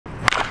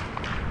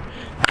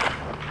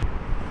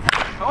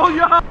Oh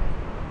yeah!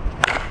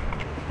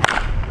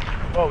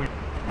 Oh.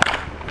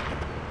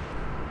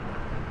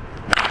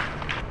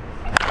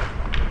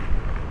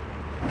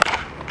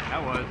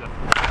 That was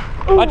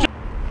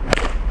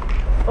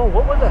Oh,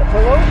 what was that?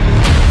 Hello?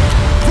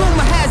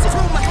 Rumor has it,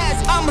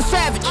 I'm a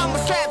savage,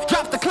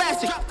 drop the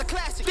classic,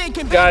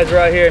 Guys, we're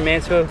out here in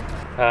Mansfield.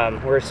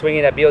 We're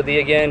swinging at BLD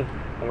again,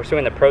 and we're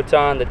swinging the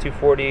Proton, the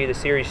 240, the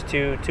Series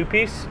 2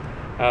 two-piece.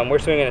 We're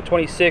swinging a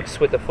 26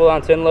 with the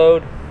full-on 10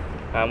 load.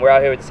 We're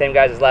out here with the same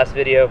guys as last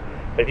video.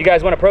 But if you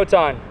guys want a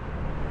Proton,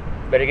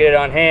 better get it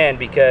on hand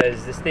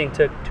because this thing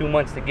took 2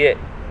 months to get.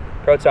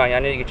 Proton,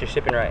 y'all need to get your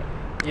shipping right.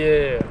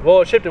 yeah.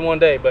 Well, it shipped in one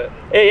day, but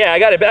Hey, yeah, I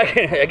got it back.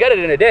 I got it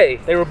in a day.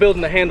 they were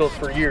building the handles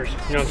for years.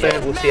 You know what I'm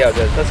saying? We'll see how it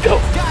goes. Let's go.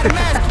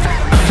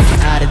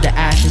 Out of the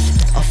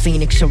ashes, a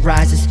phoenix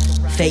arises.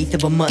 Faith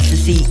of a mustard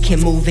seed can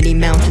move any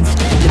mountains.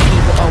 The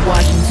people are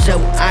watching, so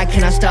I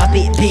cannot stop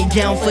it. Been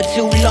down for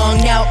too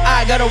long, now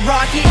I gotta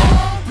rock it.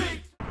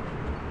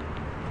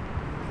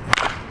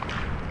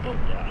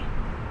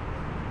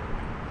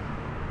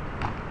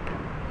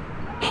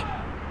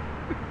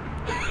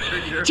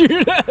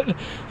 Dude,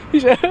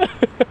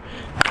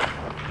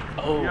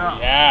 oh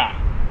yeah.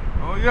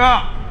 Oh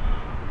yeah.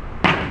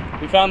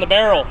 We found the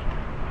barrel.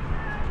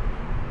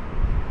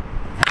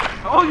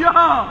 Oh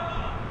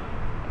yeah.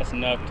 That's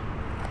nucked.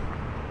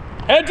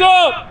 Heads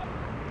up!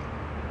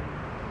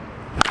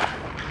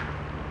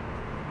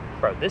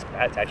 Bro, this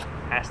bat's actually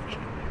nasty.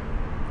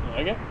 You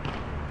like it?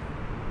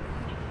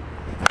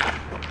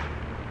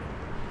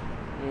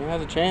 It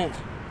has a chance.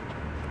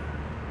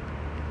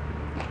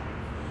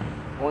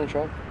 Warning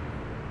truck.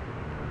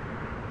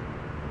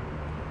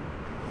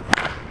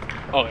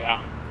 Oh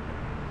yeah.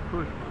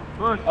 Push.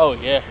 Push. Oh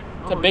yeah.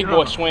 It's a big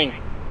boy swing.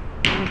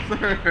 Yes,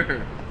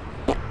 sir.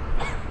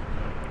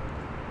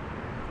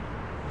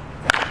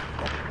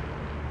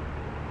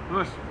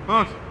 Push.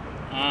 Push.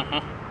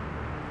 Uh-huh.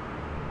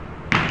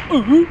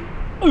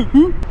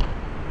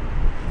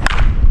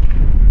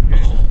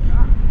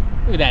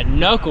 Look at that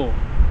knuckle.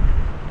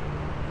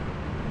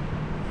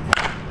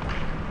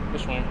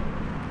 Good swing.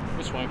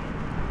 Good swing.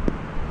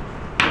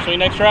 Good swing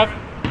next, Trev?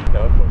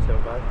 No,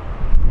 0.75.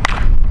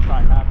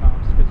 Probably half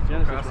ounce because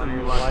Genesis running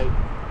was light.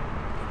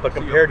 But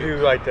compared to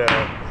like the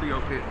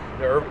CO pit.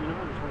 urban, You know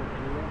how to swing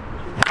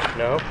anywhere?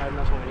 no. I have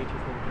not swung an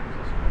 1840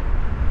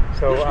 Genesis.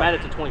 So Just mad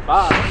it to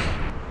 25.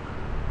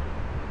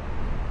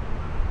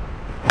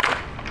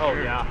 Oh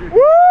yeah. Woo!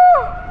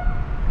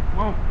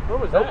 Whoa. What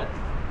was that?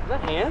 Is that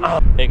hand?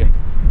 There you go.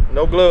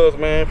 No gloves,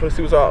 man. Finna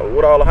see what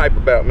all the hype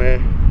about,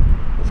 man.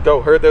 Let's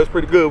go. Heard that was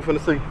pretty good. Finna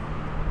see.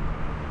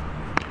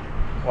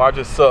 Or I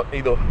just suck.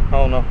 Either. I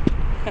don't know.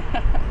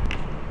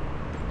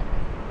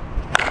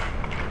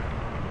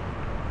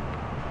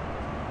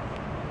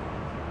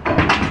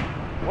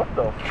 What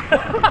the?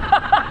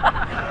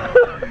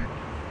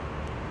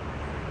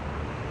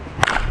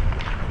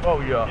 Oh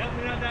yeah.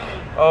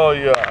 Oh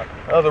yeah.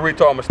 That was a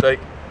retard mistake.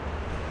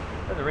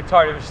 That's a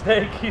retarded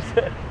mistake, he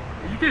said.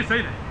 You can't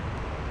say that.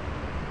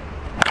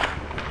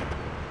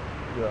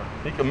 Yeah.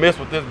 He can miss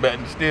with this bat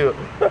and still.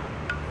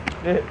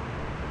 Yeah.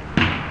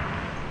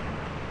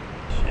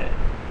 Shit.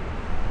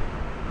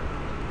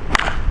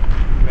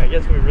 I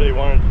guess we really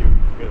wanted to.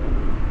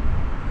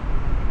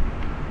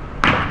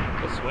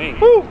 Good swing.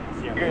 Woo!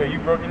 Yeah, you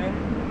broke it in.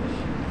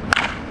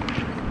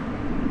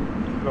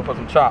 Go for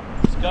some chop.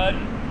 Scud.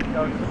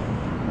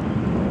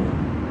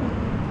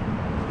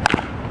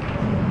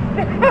 Hey,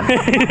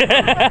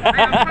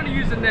 I'm trying to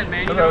use the net,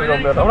 man. You know, it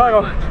ain't I'm not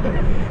gonna.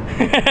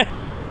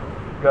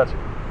 Gotcha.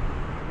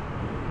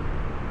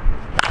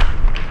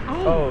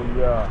 Oh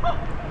yeah.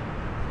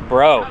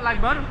 Bro. Not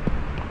like butter.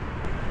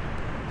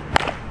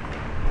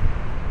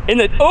 In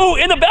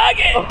the bag.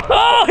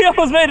 Oh, he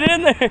almost made it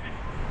in there.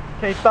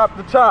 Can't stop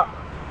the chop.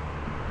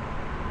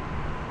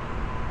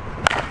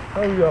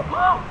 Oh yeah.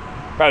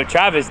 Bro,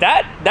 Travis,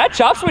 that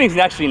chop swing is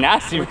actually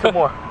nasty. Give me two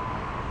more.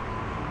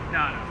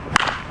 No.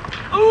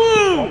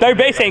 Ooh! Third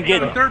base ain't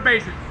getting it. Third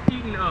base is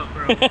eating up,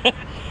 bro.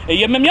 Hey,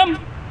 yum yum yum. Yum,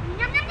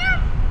 yum, yum.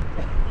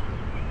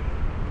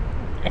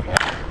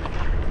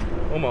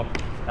 One more.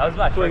 That was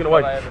my Swing it first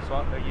away. ball I ever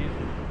swung or used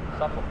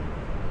supple. I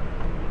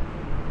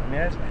mean,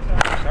 that's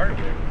how it started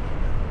here.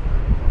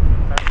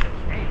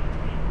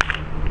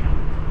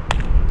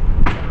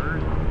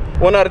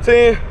 1 out of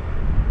 10.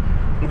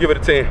 I'm gonna give it a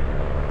 10.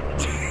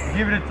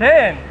 Give it a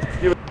 10.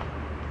 Give it.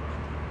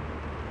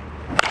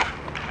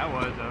 That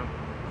was, though.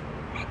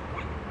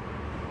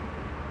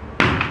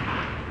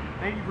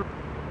 Thank you for.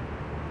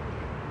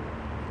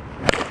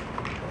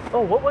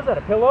 Oh, what was that?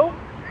 A pillow?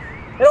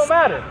 It don't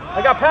matter.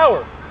 I got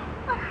power.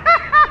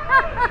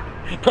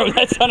 Bro,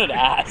 that sounded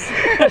ass.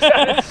 That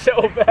sounded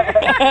so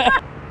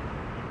bad.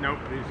 No,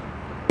 please.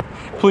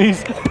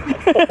 Please.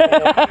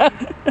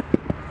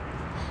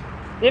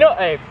 You know,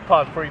 hey,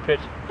 pause before you pitch.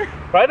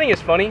 What I think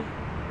is funny,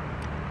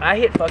 I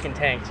hit fucking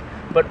tanks,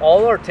 but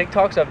all our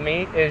TikToks of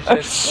me is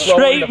just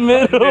straight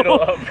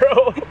middle up,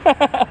 bro.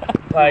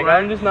 Like,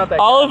 I'm just not that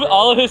all guy,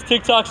 of his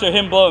TikToks are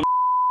him blowing.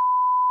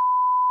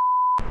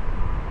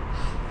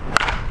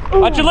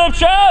 Watch your lip,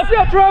 Trev!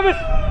 Yeah, Travis!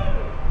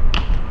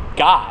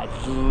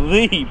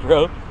 Godly,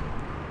 bro.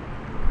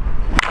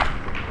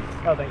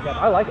 Oh, thank God.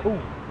 I like it. Ooh.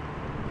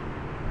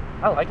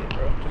 I like it,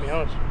 bro, to be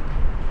honest.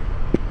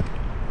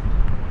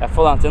 That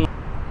full ounce in.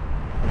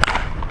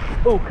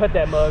 Ooh, cut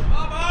that mug.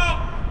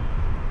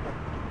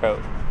 Bro,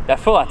 that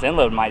full ounce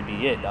inload might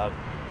be it, dog.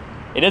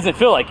 It doesn't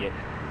feel like it.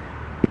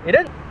 It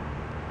doesn't.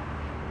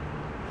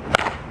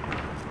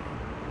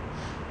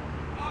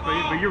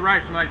 But you're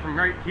right. From like from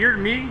right here to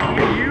me, here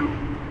to you.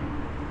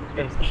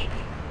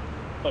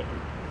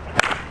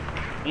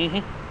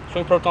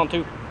 Swing Proton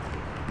 2.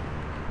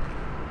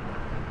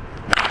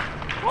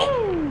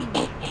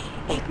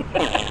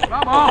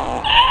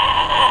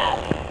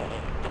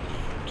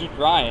 Keep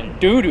Ryan.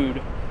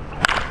 Dude.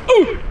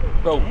 Ooh.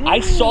 Bro, I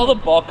saw the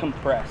ball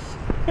compress.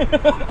 Bring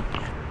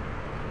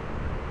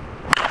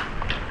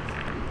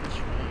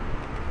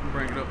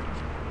it up.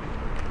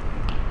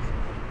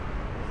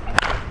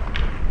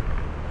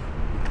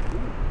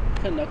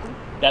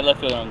 That left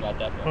fielder don't got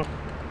that ball.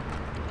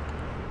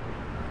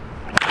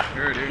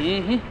 There it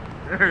is.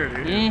 There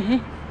it is.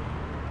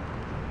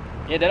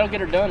 Yeah, that'll get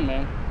her done,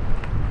 man.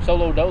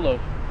 Solo dolo.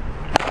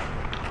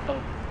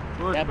 Oh,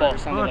 Push, that ball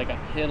baby, sounded push. like a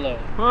pillow.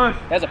 Push.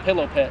 That's a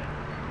pillow pet.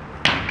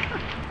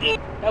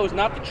 That was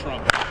not the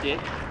trunk, dick.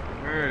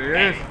 There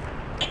it is.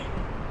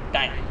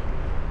 Dang.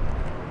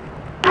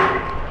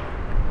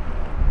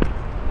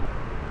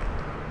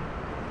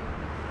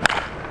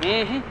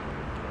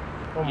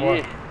 One more.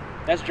 Yeah.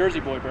 That's Jersey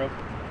boy, bro.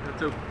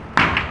 That's a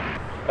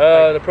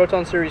The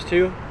Proton Series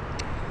 2.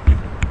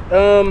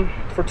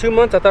 For 2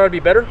 months, I thought it'd be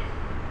better.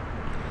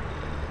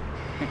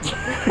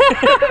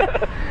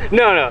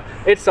 No,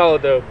 it's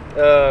solid though.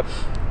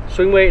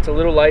 Swing weight, it's a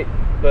little light,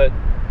 but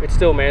it's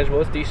still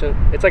manageable. It's decent.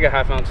 It's like a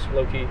 ½ ounce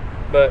low key,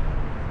 but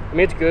I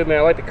mean it's good, man.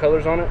 I like the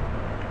colors on it.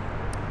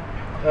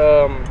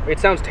 It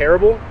sounds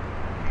terrible,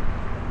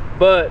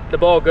 but the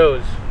ball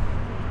goes.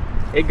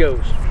 It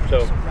goes.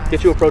 So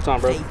get you a Proton,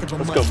 bro.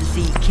 Let's go.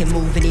 Can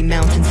move any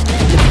mountains.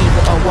 The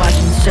people are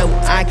watching, so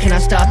I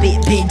cannot stop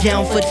it. Been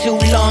down for too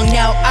long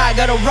now. I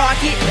gotta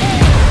rock it.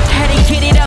 Had to get it up.